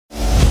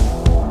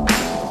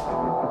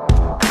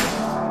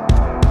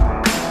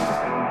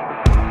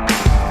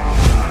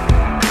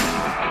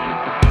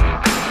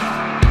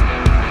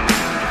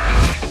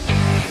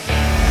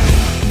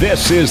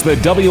This is the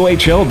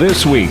WHL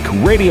This Week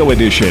radio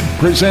edition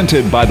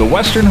presented by the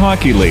Western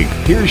Hockey League.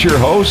 Here's your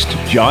host,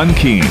 John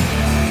Keane.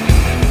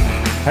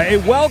 Hey,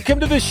 welcome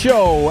to the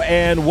show,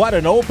 and what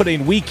an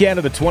opening weekend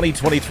of the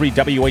 2023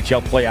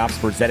 WHL Playoffs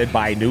presented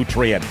by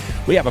Nutrien.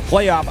 We have a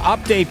playoff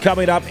update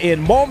coming up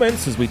in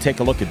moments as we take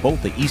a look at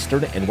both the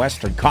Eastern and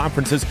Western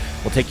Conferences.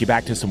 We'll take you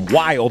back to some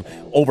wild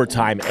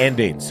overtime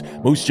endings.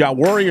 Moose Jaw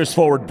Warriors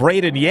forward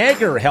Brayden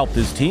Yager helped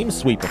his team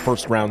sweep a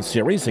first-round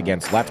series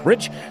against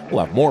Lethbridge.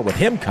 We'll have more with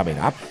him coming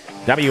up.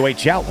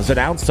 WHL has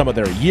announced some of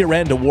their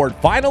year-end award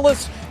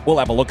finalists. We'll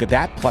have a look at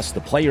that, plus the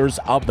players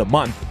of the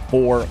month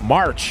for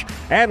March.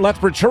 And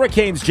Lethbridge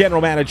Hurricanes general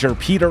manager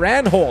Peter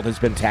Anholt has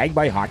been tagged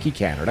by Hockey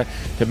Canada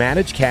to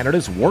manage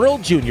Canada's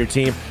World Junior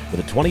team for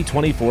the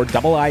 2024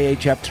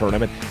 IIHF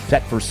tournament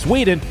set for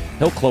Sweden.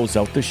 He'll close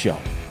out the show.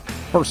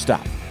 First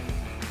up,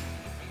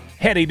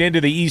 heading into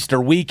the Easter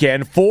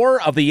weekend,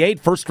 4 of the 8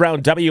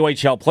 first-round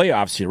WHL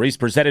playoff series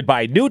presented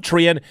by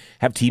Nutrien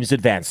have teams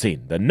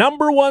advancing. The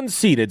number 1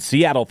 seeded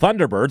Seattle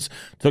Thunderbirds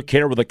took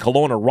care of the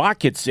Kelowna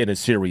Rockets in a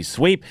series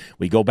sweep.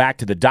 We go back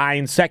to the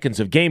dying seconds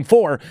of Game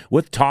 4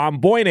 with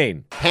Tom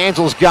Boynane.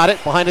 Hansel's got it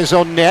behind his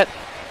own net.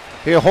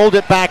 He'll hold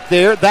it back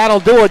there. That'll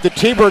do it. The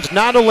T-Birds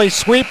not only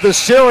sweep the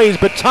series,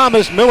 but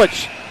Thomas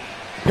Milic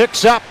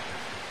picks up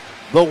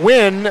the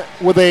win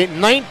with a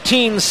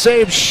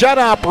 19-save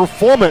shutout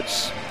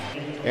performance.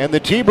 And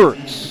the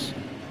T-Birds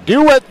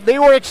do what they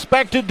were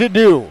expected to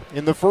do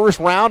in the first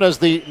round as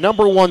the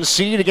number 1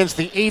 seed against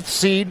the 8th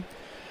seed.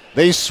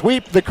 They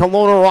sweep the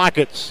Kelowna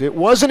Rockets. It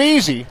wasn't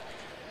easy.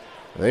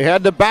 They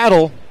had to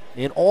battle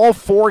in all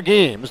 4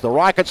 games. The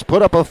Rockets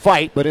put up a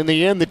fight, but in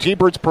the end, the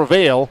T-Birds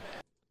prevail.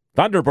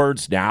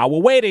 Thunderbirds now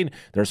awaiting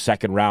their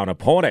second-round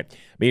opponent.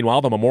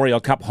 Meanwhile, the Memorial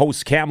Cup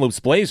host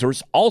Kamloops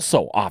Blazers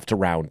also off to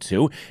round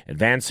 2,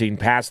 advancing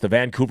past the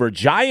Vancouver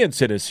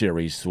Giants in a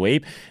series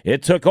sweep.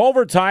 It took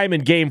overtime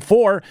in Game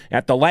 4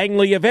 at the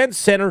Langley Events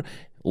Center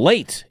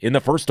late in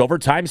the first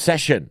overtime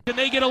session. And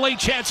they get a late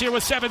chance here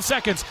with 7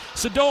 seconds.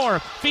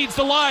 Sador feeds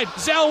the line.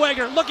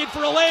 Zellweger looking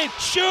for a lane.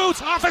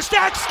 Shoots off a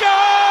stack. Scores!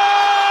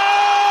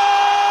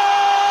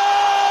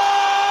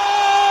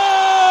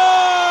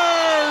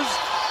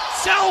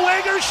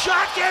 Zellweger's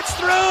shot gets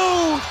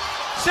through.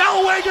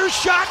 Zellweger's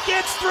shot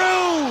gets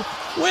through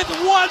with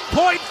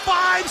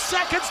 1.5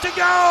 seconds to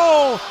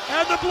go.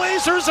 And the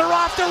Blazers are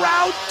off to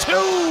round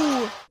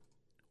 2.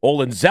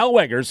 Olin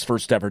Zellweger's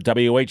first ever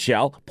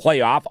WHL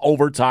playoff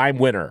overtime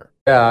winner.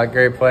 Yeah,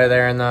 great play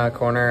there in the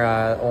corner,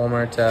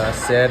 Ulmer to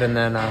Sid, and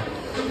then, a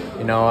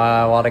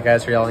lot of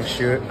guys were yelling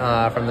shoot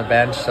from the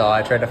bench, so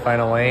I tried to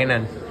find a lane,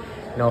 and,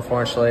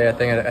 fortunately, I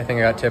think I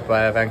got tipped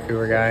by a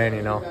Vancouver guy,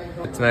 and,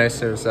 it's nice.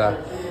 It was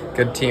a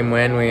good team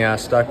win. We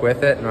stuck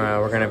with it, and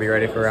we're going to be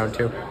ready for round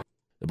 2.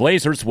 The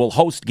Blazers will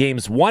host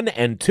games 1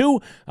 and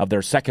 2 of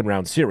their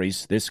second-round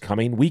series this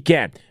coming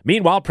weekend.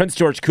 Meanwhile, Prince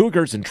George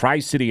Cougars and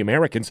Tri-City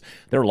Americans,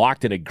 they're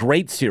locked in a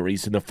great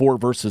series in the 4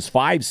 versus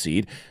 5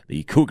 seed.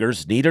 The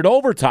Cougars needed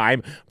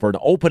overtime for an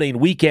opening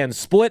weekend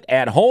split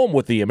at home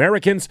with the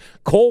Americans.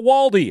 Cole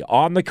Waldy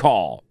on the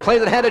call.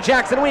 Plays it ahead of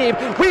Jackson Weeb.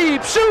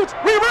 Weeb shoots,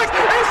 reworks,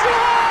 and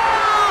scores!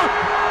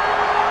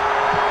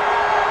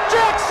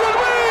 Jackson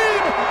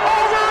Weeb,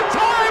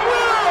 overtime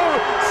winner!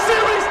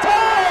 Series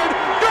tied,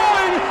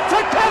 going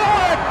to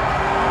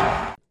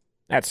Cadillac!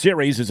 That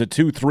series is a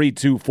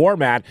 2-3-2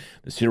 format.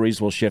 The series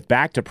will shift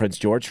back to Prince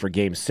George for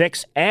Game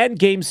 6 and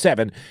Game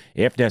 7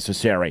 if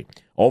necessary.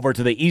 Over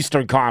to the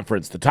Eastern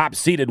Conference, the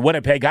top-seeded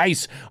Winnipeg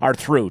Ice are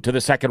through to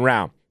the second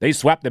round. They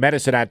swept the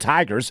Medicine Hat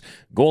Tigers.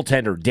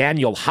 Goaltender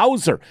Daniel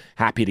Hauser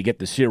happy to get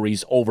the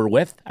series over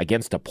with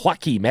against a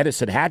plucky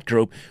Medicine Hat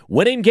group,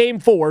 winning Game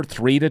 4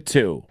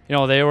 3-2.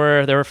 They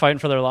were fighting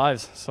for their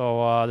lives,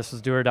 so this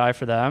was do or die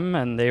for them,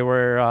 and they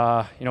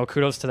were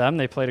kudos to them.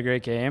 They played a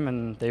great game,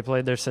 and they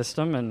played their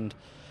system and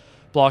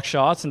blocked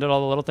shots and did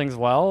all the little things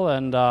well.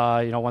 And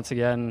once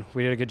again,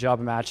 we did a good job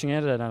of matching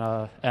it, and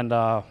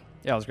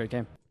it was a great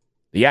game.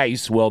 The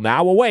Ice will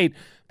now await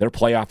their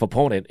playoff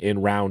opponent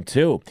in round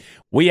 2.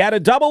 We had a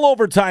double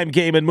overtime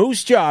game in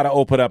Moose Jaw to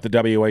open up the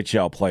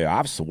WHL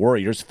playoffs. The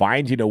Warriors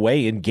finding a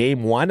way in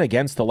Game 1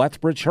 against the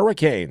Lethbridge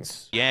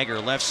Hurricanes. Yager,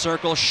 left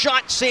circle,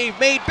 shot, save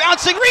made,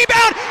 bouncing,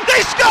 rebound,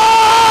 they score!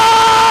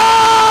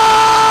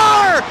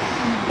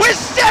 With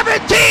 17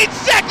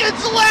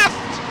 seconds left,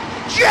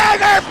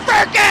 Jagger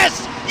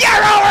Firkus,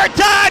 your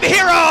overtime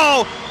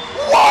hero!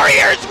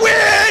 Warriors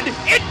win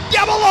in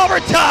double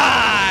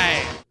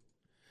overtime!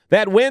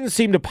 That win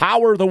seemed to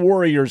power the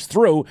Warriors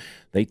through.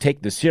 They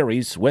take the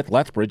series with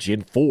Lethbridge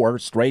in 4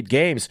 straight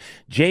games.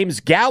 James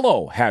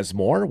Gallo has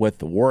more with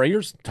the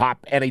Warriors.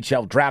 Top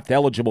NHL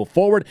draft-eligible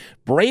forward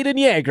Brayden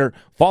Yager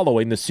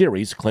following the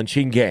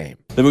series-clinching game.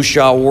 The Moose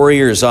Jaw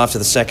Warriors off to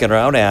the second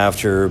round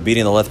after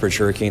beating the Lethbridge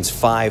Hurricanes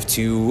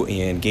 5-2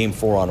 in Game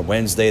 4 on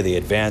Wednesday. They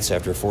advance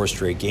after 4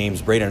 straight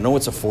games. Brayden, I know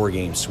it's a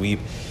 4-game sweep,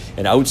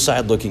 and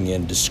outside looking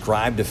in,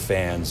 describe to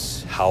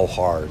fans how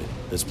hard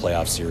this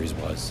playoff series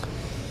was.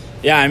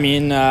 Yeah, I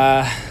mean,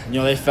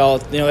 they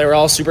felt, they were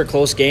all super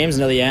close games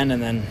until the end,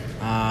 and then,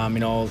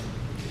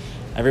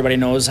 everybody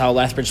knows how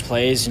Lethbridge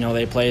plays.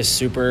 They play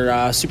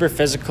super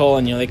physical,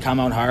 and they come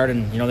out hard,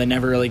 and they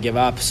never really give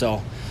up.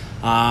 So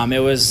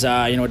it was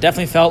it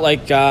definitely felt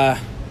like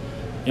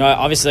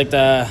obviously like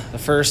the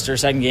first or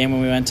second game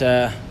when we went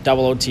to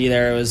double OT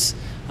there, it was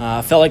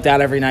felt like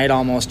that every night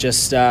almost,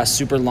 just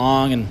super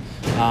long and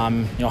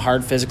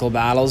hard physical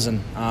battles,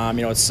 and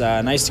it's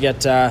nice to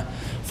get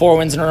 4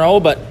 wins in a row,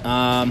 but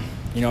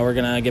we're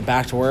going to get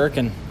back to work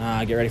and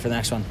get ready for the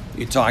next one.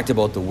 You talked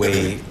about the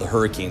way the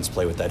Hurricanes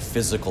play with that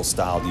physical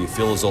style. Do you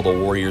feel as though the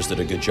Warriors did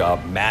a good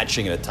job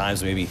matching and at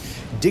times maybe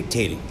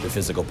dictating the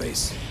physical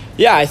pace?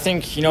 Yeah, I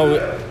think,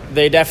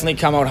 they definitely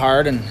come out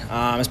hard, and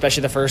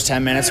especially the first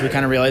 10 minutes, we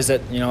kind of realized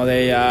that,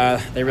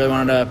 they really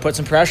wanted to put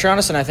some pressure on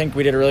us, and I think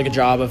we did a really good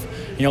job of,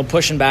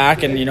 pushing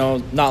back and,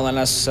 not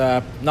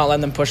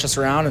letting them push us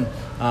around,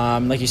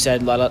 and like you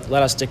said, let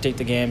us dictate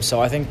the game.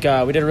 So I think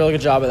we did a really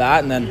good job of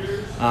that, and then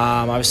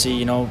obviously,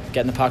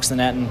 getting the pucks in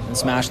the net and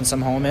smashing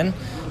some home in.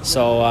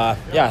 So, I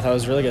thought it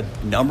was really good.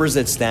 Numbers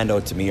that stand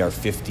out to me are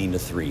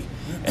 15-3,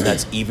 and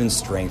that's even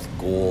strength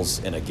goals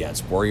and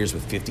against. Warriors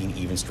with 15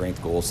 even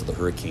strength goals to the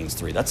Hurricanes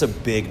 3. That's a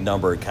big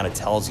number. It kind of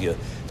tells you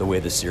the way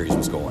the series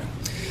was going.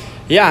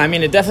 Yeah, I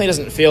mean, it definitely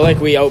doesn't feel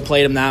like we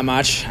outplayed them that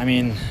much. I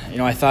mean,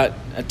 I thought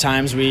at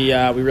times we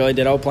really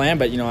did outplay them,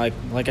 but,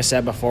 like I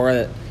said before,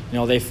 that,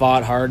 they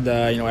fought hard,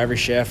 every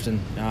shift, and,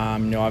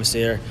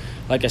 obviously they're,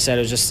 like I said,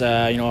 it was just,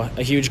 a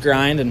huge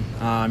grind, and,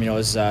 it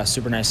was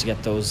super nice to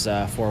get those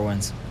 4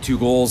 wins. 2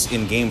 goals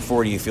in Game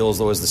 4. Do you feel as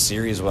though as the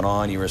series went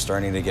on, you were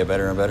starting to get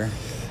better and better?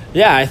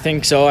 Yeah, I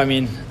think so. I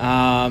mean,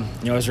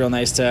 it was real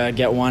nice to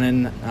get one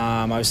in.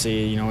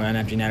 Obviously, an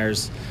empty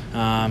netter's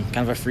kind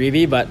of a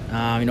freebie, but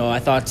I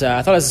thought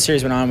as the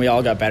series went on, we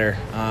all got better.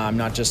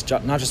 Not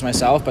just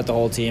myself, but the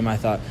whole team. I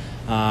thought,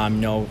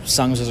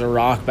 Sungs was a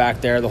rock back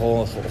there the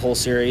whole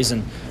series,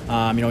 and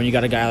when you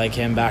got a guy like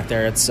him back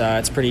there,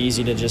 it's pretty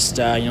easy to just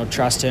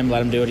trust him,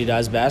 let him do what he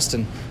does best,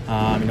 and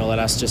let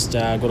us just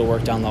go to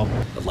work down low.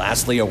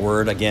 Lastly, a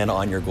word again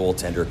on your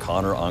goaltender,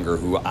 Connor Unger,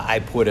 who I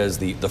put as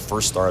the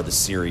first star of the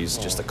series.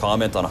 Just a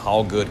comment on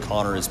how good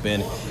Connor has been.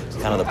 He's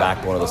kind of the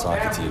backbone of this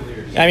hockey team.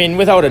 I mean,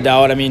 without a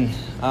doubt. I mean,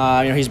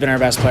 he's been our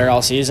best player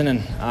all season, and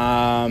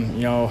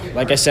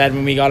like I said,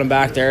 when we got him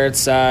back there,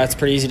 it's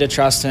pretty easy to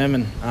trust him,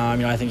 and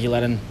I think he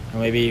let in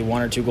maybe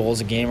 1 or 2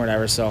 goals a game or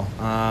whatever. So.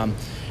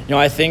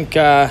 I think,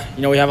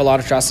 we have a lot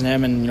of trust in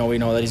him, and, we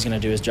know that he's going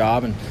to do his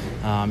job.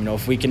 And,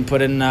 if we can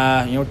put in,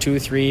 2,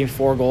 3,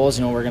 4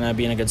 goals, we're going to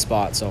be in a good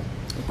spot. So,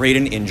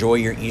 Brayden, enjoy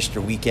your Easter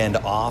weekend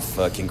off.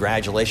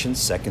 Congratulations.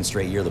 2nd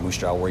straight year the Moose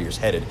Jaw Warriors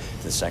headed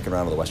to the 2nd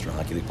round of the Western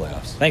Hockey League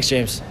playoffs. Thanks,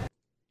 James.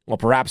 Well,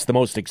 perhaps the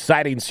most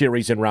exciting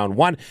series in round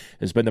 1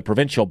 has been the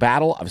provincial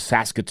battle of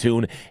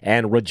Saskatoon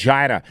and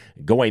Regina.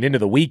 Going into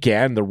the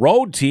weekend, the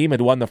road team had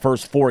won the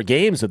first 4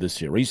 games of the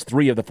series.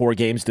 3 of the 4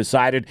 games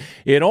decided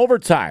in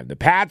overtime. The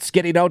Pats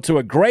getting out to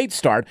a great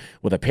start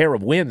with a pair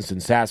of wins in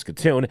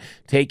Saskatoon,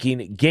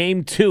 taking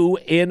Game 2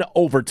 in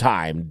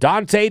overtime.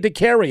 Dante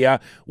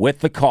DeCaria with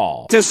the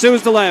call. To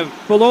Suzdalev,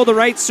 below the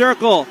right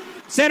circle.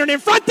 Centered in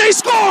front, they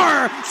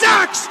score!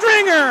 Zach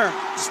Stringer!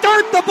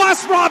 Start the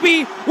bus,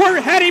 Robbie! We're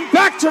heading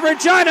back to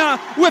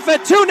Regina with a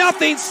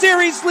 2-0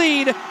 series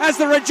lead as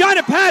the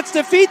Regina Pats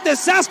defeat the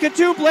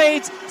Saskatoon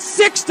Blades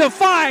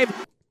 6-5.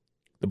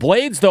 The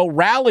Blades, though,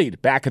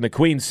 rallied back in the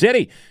Queen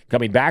City,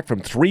 coming back from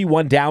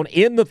 3-1 down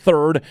in the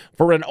 3rd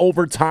for an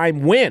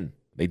overtime win.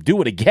 They do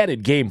it again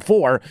in Game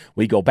 4.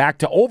 We go back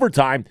to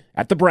overtime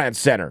at the Brandt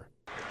Center.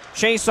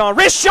 Chiasson,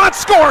 wrist shot,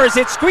 scores!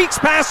 It squeaks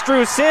past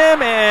Drew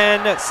Sim,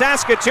 and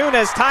Saskatoon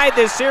has tied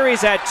this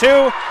series at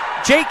 2.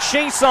 Jake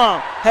Chiasson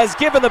has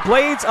given the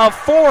Blades a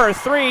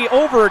 4-3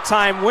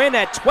 overtime win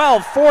at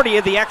 12:40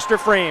 of the extra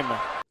frame.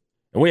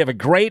 And we have a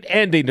great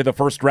ending to the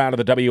first round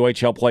of the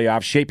WHL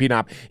playoffs, shaping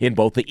up in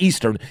both the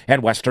Eastern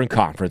and Western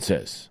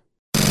conferences.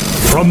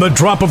 From the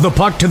drop of the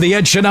puck to the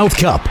Ed Chenault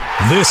Cup,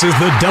 this is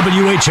the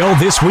WHL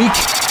This Week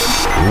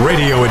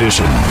Radio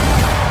Edition.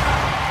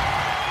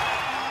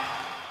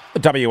 The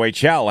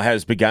WHL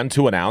has begun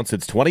to announce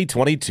its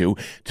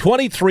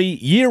 2022-23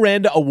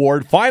 year-end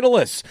award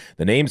finalists.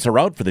 The names are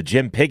out for the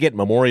Jim Piggott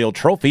Memorial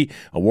Trophy,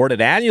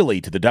 awarded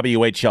annually to the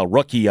WHL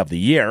Rookie of the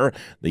Year.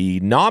 The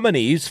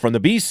nominees from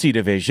the BC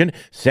Division,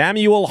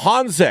 Samuel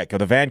Honzek of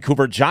the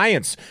Vancouver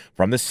Giants.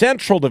 From the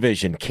Central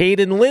Division,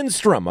 Caden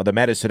Lindstrom of the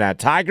Medicine Hat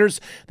Tigers.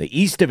 The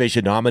East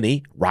Division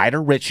nominee,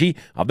 Ryder Ritchie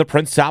of the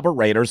Prince Albert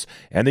Raiders.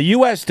 And the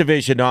U.S.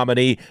 Division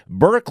nominee,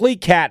 Berkeley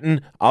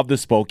Catton of the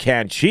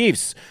Spokane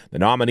Chiefs. The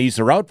nominees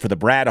are out for the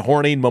Brad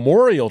Horning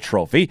Memorial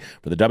Trophy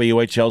for the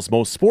WHL's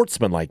most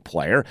sportsmanlike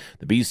player.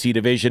 The BC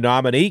Division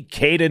nominee,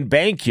 Caden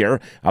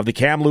Bankier of the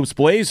Kamloops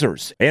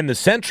Blazers. In the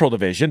Central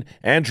Division,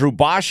 Andrew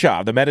Basha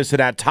of the Medicine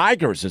Hat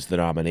Tigers is the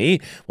nominee,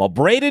 while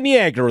Brayden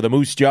Yager of the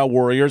Moose Jaw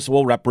Warriors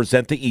will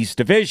represent the East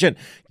Division.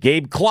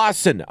 Gabe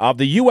Clausen of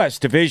the U.S.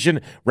 Division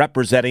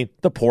representing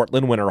the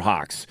Portland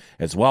Winterhawks.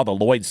 As well, the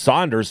Lloyd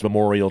Saunders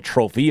Memorial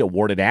Trophy,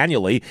 awarded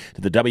annually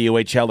to the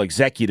WHL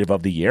Executive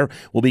of the Year,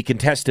 will be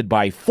contested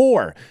by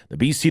 4 The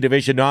BC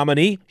Division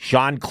nominee,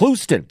 Sean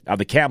Clouston of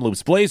the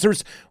Kamloops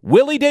Blazers,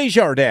 Willie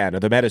Desjardins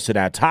of the Medicine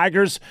Hat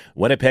Tigers,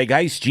 Winnipeg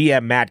Ice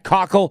GM Matt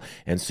Cockle,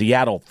 and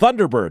Seattle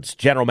Thunderbirds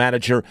General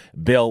Manager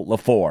Bill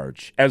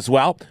LaForge. As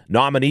well,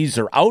 nominees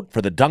are out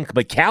for the Dunk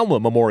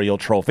McCallum Memorial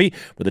Trophy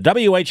for the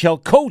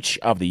WHL Coach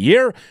of the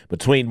Year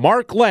between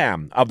Mark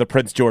Lamb of the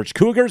Prince George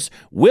Cougars,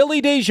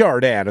 Willie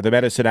Desjardins of the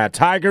Medicine Hat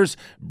Tigers,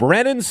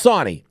 Brennan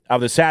Sawney of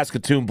the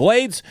Saskatoon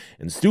Blades,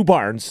 and Stu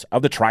Barnes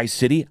of the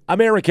Tri-City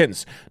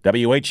Americans.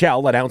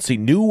 WHL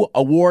announcing new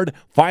award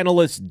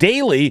finalists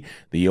daily.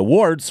 The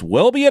awards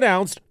will be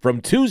announced from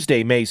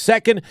Tuesday, May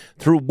 2nd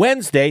through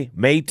Wednesday,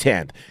 May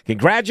 10th.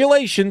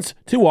 Congratulations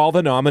to all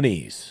the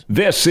nominees.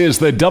 This is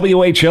the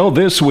WHL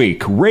This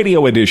Week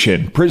Radio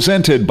Edition,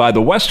 presented by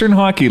the Western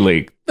Hockey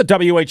League. The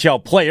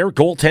WHL Player,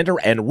 Goaltender,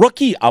 and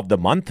Rookie of the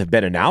Month have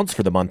been announced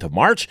for the month of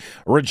March.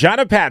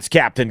 Regina Pats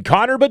captain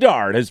Connor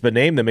Bedard has been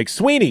named the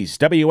McSweeney's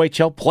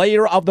WHL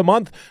Player of the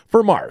Month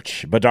for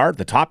March. Bedard,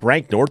 the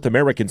top-ranked North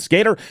American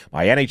skater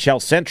by NHL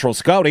Central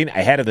Scouting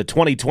ahead of the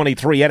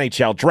 2023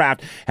 NHL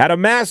Draft, had a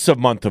massive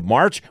month of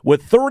March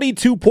with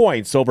 32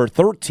 points over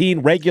 13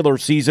 regular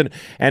season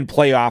and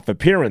playoff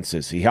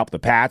appearances. He helped the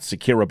Pats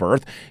secure a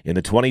berth in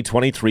the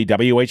 2023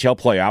 WHL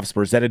Playoffs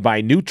presented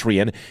by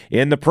Nutrien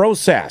in the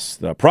process.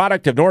 The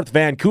product of North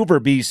Vancouver,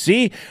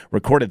 BC,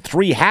 recorded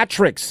 3 hat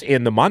tricks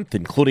in the month,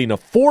 including a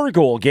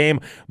 4-goal game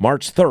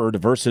March 3rd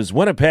versus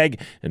Winnipeg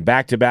and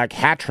back-to-back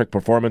hat trick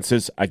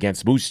performances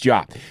against Moose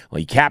Jaw.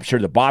 He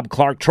captured the Bob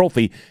Clarke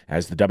Trophy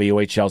as the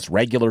WHL's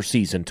regular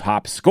season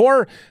top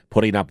scorer,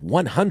 putting up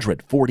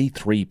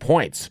 143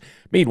 points.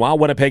 Meanwhile,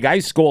 Winnipeg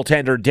Ice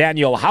goaltender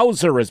Daniel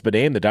Hauser has been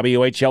named the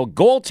WHL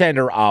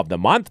Goaltender of the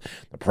Month.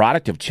 The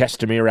product of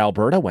Chestermere,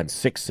 Alberta, went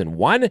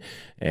 6-1,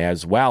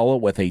 as well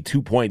with a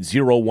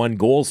 2.01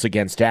 goals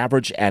against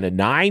average and a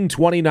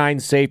 .929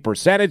 save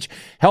percentage,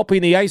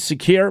 helping the Ice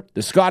secure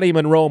the Scotty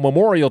Munro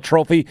Memorial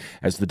Trophy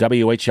as the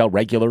WHL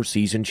regular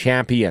season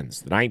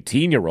champions. The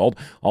 19-year-old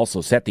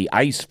also set the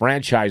Ice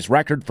franchise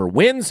record for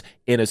wins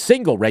in a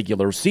single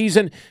regular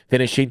season,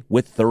 finishing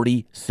with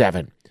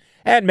 37.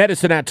 And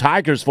Medicine Hat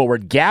Tigers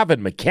forward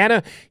Gavin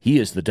McKenna, he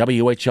is the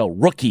WHL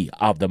Rookie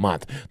of the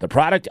Month. The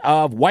product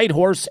of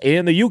Whitehorse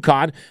in the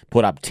Yukon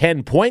put up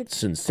 10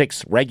 points in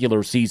 6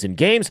 regular season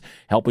games,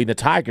 helping the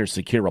Tigers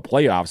secure a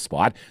playoff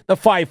spot. The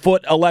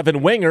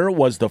 5'11" winger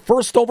was the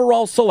first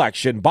overall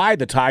selection by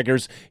the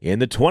Tigers in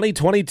the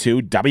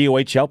 2022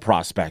 WHL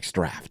Prospects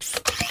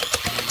Draft.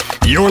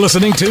 You're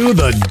listening to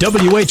the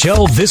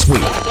WHL This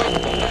Week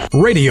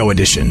Radio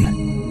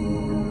Edition.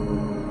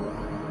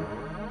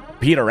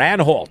 Peter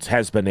Anholt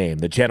has been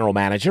named the general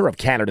manager of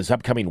Canada's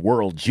upcoming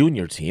World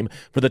Junior team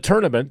for the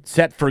tournament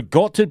set for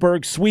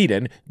Gothenburg,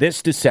 Sweden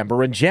this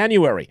December and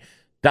January.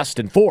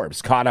 Dustin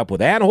Forbes caught up with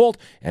Anholt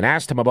and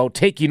asked him about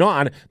taking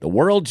on the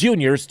World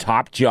Juniors'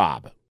 top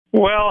job.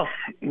 Well,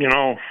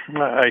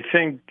 I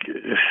think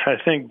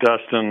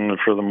Dustin,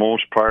 for the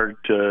most part,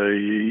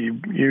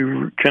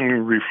 you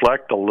can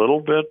reflect a little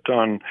bit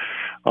on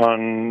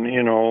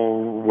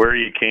where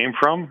you came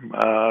from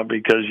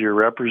because you're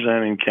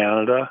representing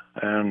Canada,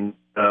 and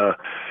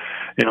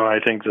I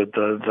think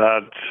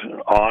that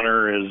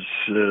honor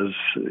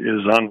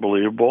is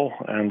unbelievable,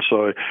 and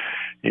so.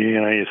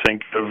 You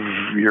think of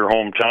your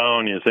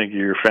hometown, you think of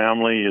your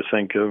family, you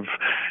think of,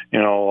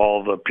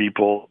 all the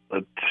people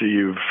that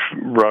you've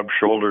rubbed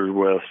shoulders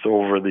with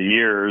over the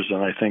years.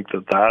 And I think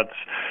that's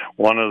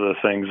one of the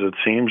things that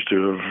seems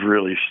to have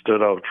really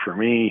stood out for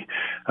me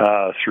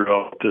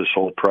throughout this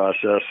whole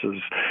process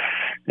is,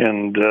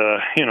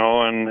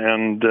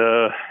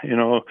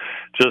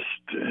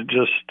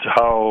 just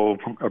how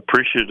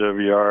appreciative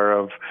you are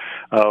of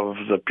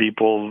the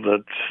people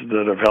that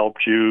have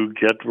helped you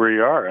get where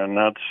you are. And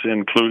that's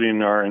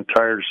including our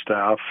entire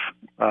staff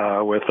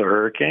with the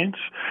Hurricanes,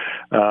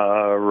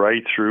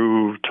 right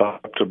through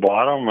top to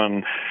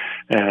bottom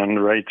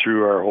and right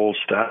through our whole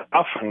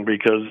staff, and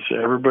because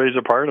everybody's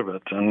a part of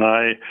it. And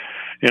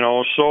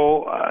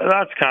so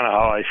that's kind of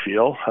how I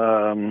feel.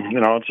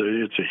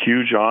 It's a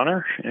huge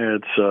honor.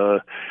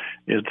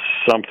 It's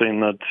something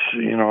that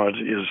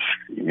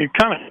it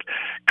kind of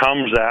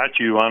comes at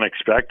you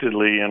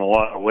unexpectedly in a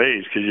lot of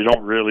ways because you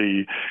don't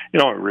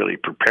really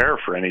prepare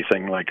for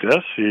anything like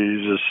this.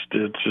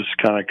 It just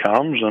kind of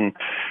comes, and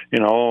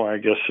I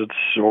guess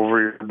it's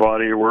over your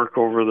body of work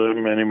over the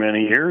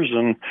many years,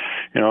 and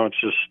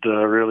it's just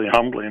really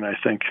humbling, I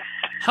think.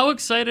 How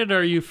excited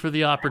are you for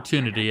the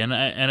opportunity? And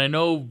I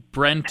know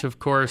Brent, of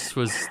course,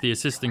 was the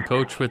assistant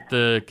coach with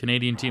the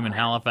Canadian team in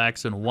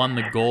Halifax and won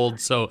the gold.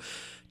 So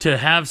to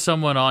have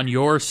someone on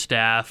your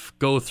staff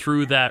go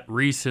through that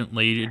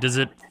recently, does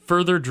it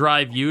further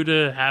drive you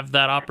to have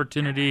that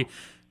opportunity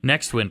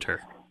next winter?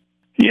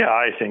 Yeah,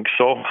 I think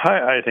so.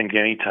 I think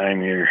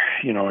anytime you're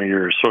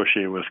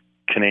associated with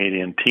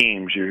Canadian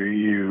teams,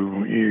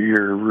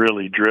 you're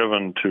really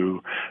driven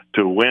to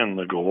win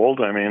the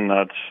gold. I mean,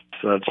 that's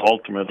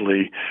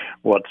ultimately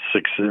what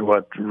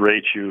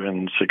rates you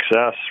in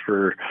success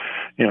for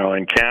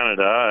in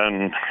Canada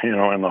and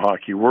in the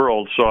hockey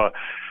world. So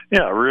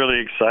Yeah,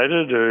 really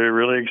excited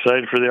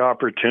for the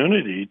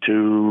opportunity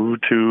to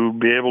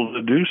be able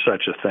to do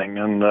such a thing.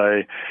 And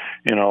I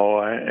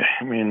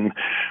mean,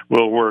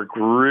 we'll work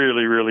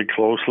really, really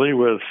closely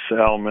with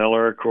Al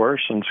Miller, of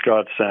course, and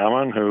Scott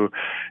Salmon, who,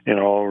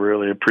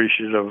 really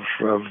appreciative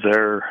of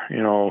their,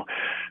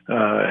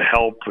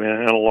 help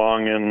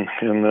along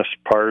in this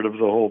part of the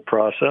whole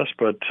process.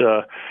 But,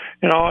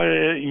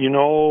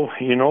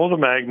 the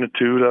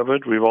magnitude of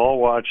it. We've all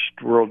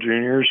watched World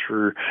Juniors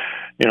for,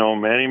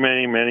 many,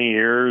 many, many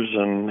years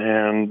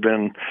and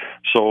been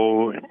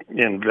so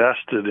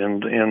invested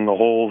in the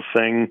whole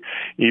thing,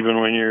 even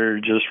when you're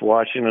just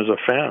watching as a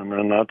fan.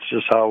 And that's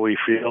just how we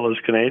feel as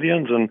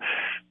Canadians. And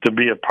to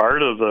be a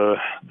part of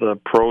the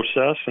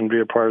process and be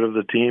a part of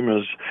the team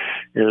is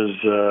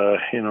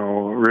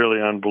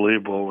really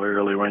unbelievable,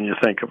 really, when you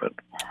think of it.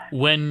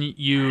 When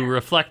you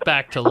reflect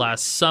back to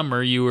last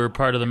summer, you were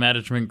part of the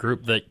management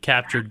group that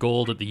captured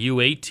gold at the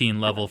U18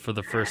 level for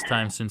the first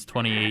time since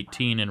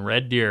 2018 in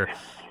Red Deer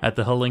at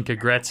the Hlinka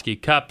Gretzky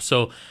Cup.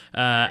 So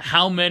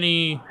how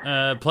many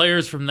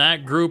players from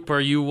that group are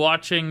you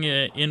watching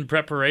in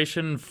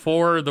preparation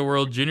for the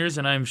World Juniors?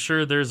 And I'm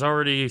sure there's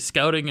already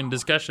scouting and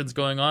discussions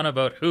going on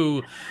about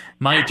who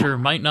might or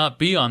might not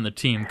be on the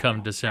team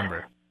come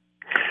December.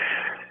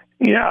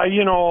 Yeah, I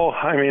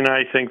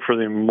think for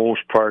the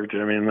most part,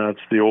 that's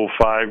the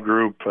 05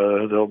 group.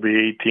 There'll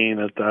be 18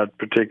 at that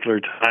particular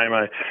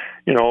time.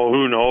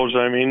 Who knows?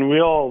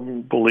 We all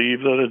believe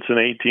that it's an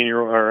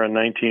 18-year-old or a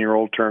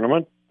 19-year-old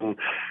tournament.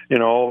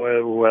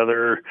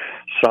 Whether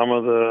some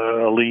of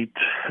the elite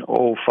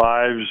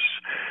 05s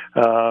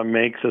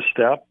make the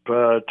step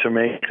to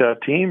make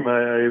that team,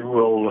 I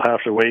will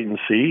have to wait and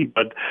see.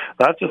 But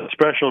that's a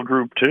special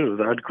group too.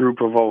 That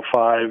group of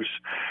 05s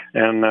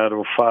and that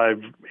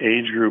 05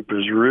 age group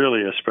is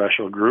really a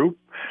special group.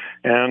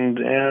 And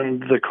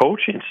the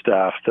coaching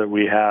staff that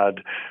we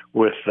had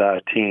with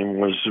that team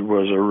was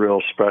a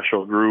real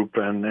special group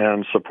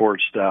and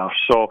support staff.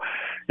 So,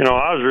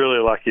 I was really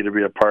lucky to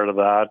be a part of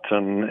that,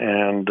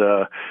 and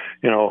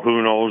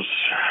who knows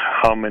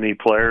how many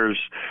players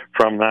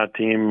from that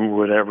team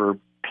would ever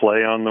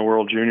play on the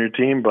World Junior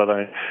team, but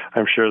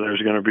I'm sure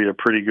there's going to be a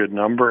pretty good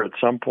number at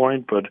some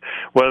point. But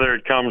whether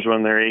it comes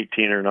when they're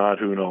 18 or not,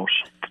 who knows?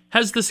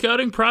 Has the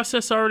scouting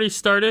process already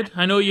started?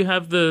 I know you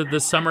have the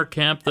summer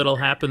camp that'll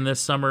happen this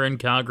summer in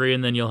Calgary,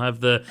 and then you'll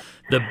have the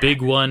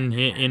big one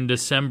in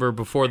December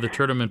before the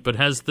tournament. But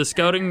has the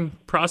scouting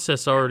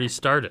process already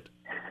started?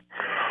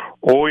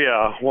 Oh,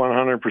 yeah,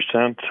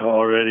 100%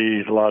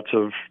 already. Lots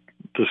of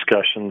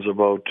discussions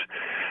about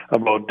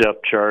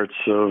depth charts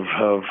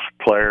of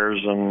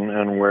players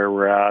and where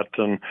we're at.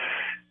 And,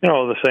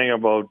 the thing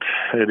about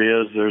it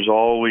is there's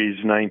always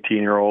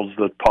 19-year-olds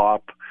that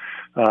pop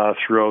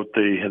throughout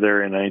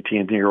their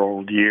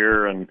 19-year-old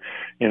year, and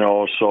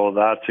so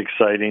that's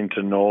exciting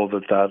to know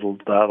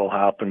that'll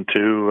happen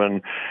too.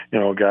 And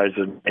guys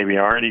that maybe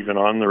aren't even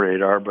on the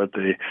radar, but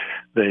they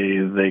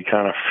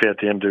kind of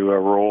fit into a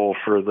role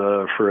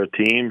for a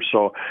team.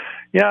 So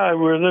yeah,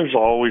 there's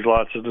always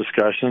lots of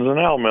discussions, and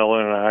Al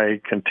Miller and I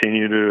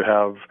continue to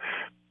have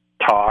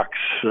talks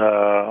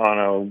on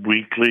a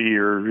weekly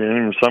or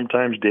even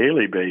sometimes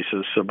daily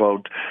basis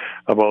about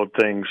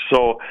things.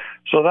 So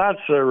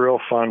that's a real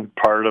fun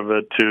part of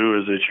it too,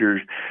 is that you're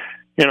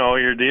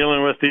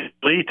dealing with the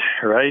elite,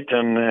 right?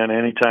 And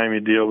anytime you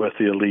deal with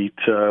the elite,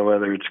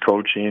 whether it's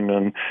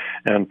coaching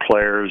and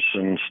players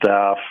and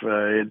staff,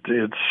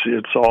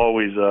 it's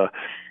always a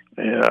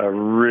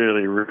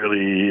really,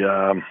 really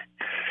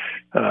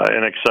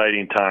an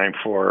exciting time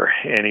for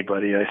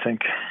anybody, I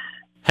think.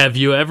 Have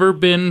you ever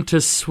been to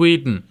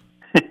Sweden?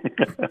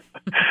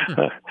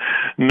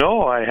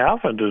 No, I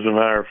haven't, as a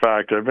matter of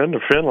fact. I've been to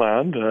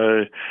Finland,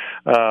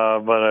 but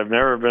I've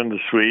never been to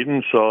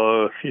Sweden.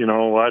 So, you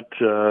know what?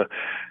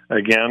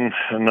 Again,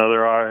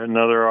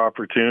 another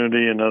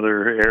opportunity,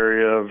 another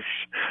area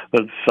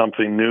that's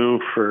something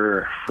new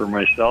for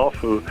myself,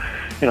 who,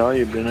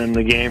 you've been in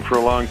the game for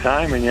a long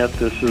time, and yet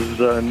this is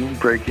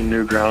breaking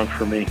new ground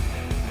for me.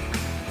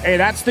 Hey,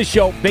 that's the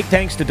show. Big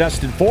thanks to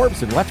Dustin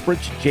Forbes in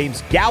Lethbridge,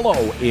 James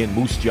Gallo in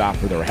Moose Jaw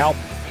for their help.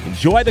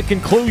 Enjoy the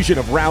conclusion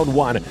of round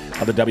one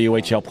of the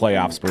WHL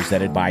Playoffs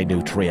presented by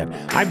Nutrien.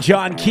 I'm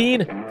John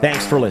Keane.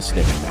 Thanks for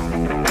listening.